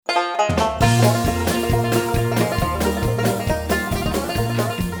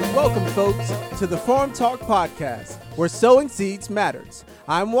folks, to the Farm Talk Podcast, where sowing seeds matters.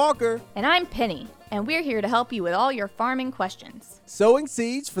 I'm Walker. And I'm Penny, and we're here to help you with all your farming questions. Sowing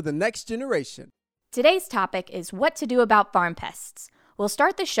seeds for the next generation. Today's topic is what to do about farm pests. We'll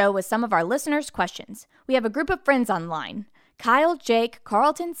start the show with some of our listeners' questions. We have a group of friends online: Kyle, Jake,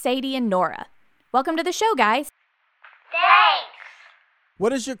 Carlton, Sadie, and Nora. Welcome to the show, guys. Thanks.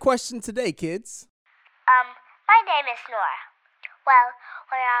 What is your question today, kids? My name is Nora. Well,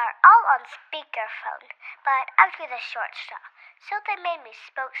 we are all on speakerphone, but I'm through the short straw, so they made me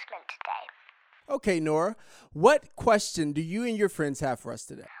spokesman today. Okay, Nora, what question do you and your friends have for us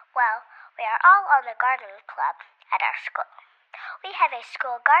today? Well, we are all on the gardening club at our school. We have a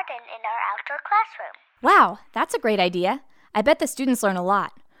school garden in our outdoor classroom. Wow, that's a great idea. I bet the students learn a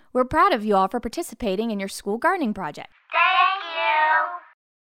lot. We're proud of you all for participating in your school gardening project. Thank you.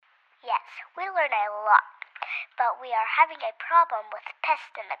 Yes, we learn a lot, but we are having a problem with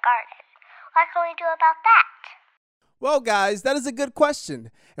pests in the garden. What can we do about that? Well, guys, that is a good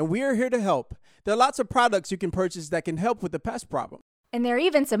question, and we are here to help. There are lots of products you can purchase that can help with the pest problem. And there are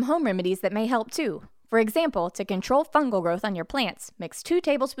even some home remedies that may help too. For example, to control fungal growth on your plants, mix 2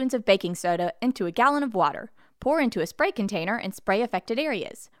 tablespoons of baking soda into a gallon of water. Pour into a spray container and spray affected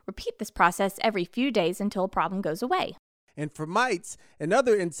areas. Repeat this process every few days until a problem goes away. And for mites and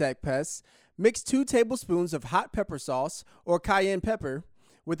other insect pests, mix 2 tablespoons of hot pepper sauce or cayenne pepper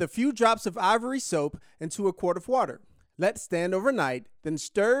with a few drops of ivory soap into a quart of water. Let stand overnight, then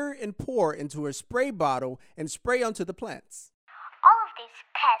stir and pour into a spray bottle and spray onto the plants. All of these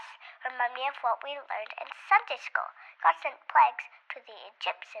pests remind me of what we learned in Sunday school. God sent plagues to the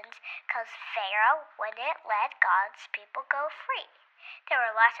Egyptians because Pharaoh wouldn't let God's people go free. There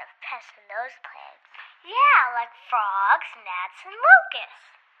were lots of pests in those plagues. Yeah, like frogs, gnats, and locusts.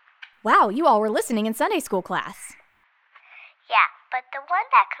 Wow, you all were listening in Sunday school class. Yeah, but the one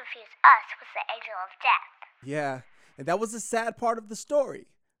that confused us was the angel of death. Yeah, and that was the sad part of the story.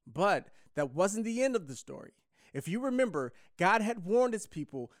 But that wasn't the end of the story. If you remember, God had warned his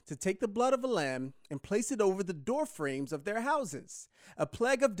people to take the blood of a lamb and place it over the door frames of their houses. A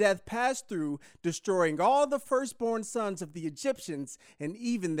plague of death passed through, destroying all the firstborn sons of the Egyptians and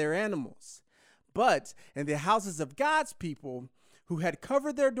even their animals. But in the houses of God's people, who had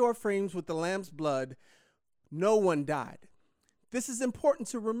covered their door frames with the lamb's blood, no one died. This is important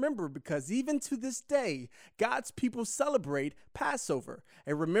to remember because even to this day, God's people celebrate Passover,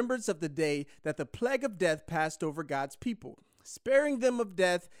 a remembrance of the day that the plague of death passed over God's people, sparing them of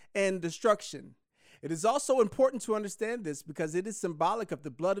death and destruction. It is also important to understand this because it is symbolic of the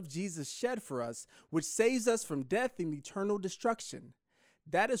blood of Jesus shed for us, which saves us from death and eternal destruction.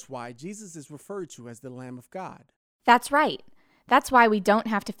 That is why Jesus is referred to as the Lamb of God. That's right. That's why we don't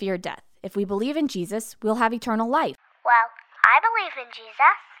have to fear death. If we believe in Jesus, we'll have eternal life. Well, I believe in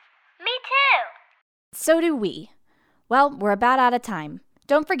Jesus. Me too. So do we. Well, we're about out of time.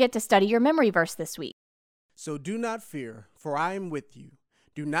 Don't forget to study your memory verse this week. So do not fear, for I am with you.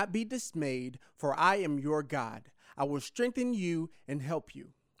 Do not be dismayed, for I am your God. I will strengthen you and help you.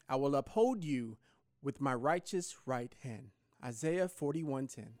 I will uphold you with my righteous right hand. Isaiah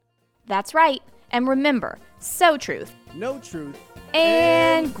 41:10. That's right. And remember, sow truth. Know truth.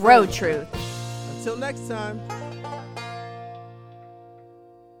 And grow truth. Until next time.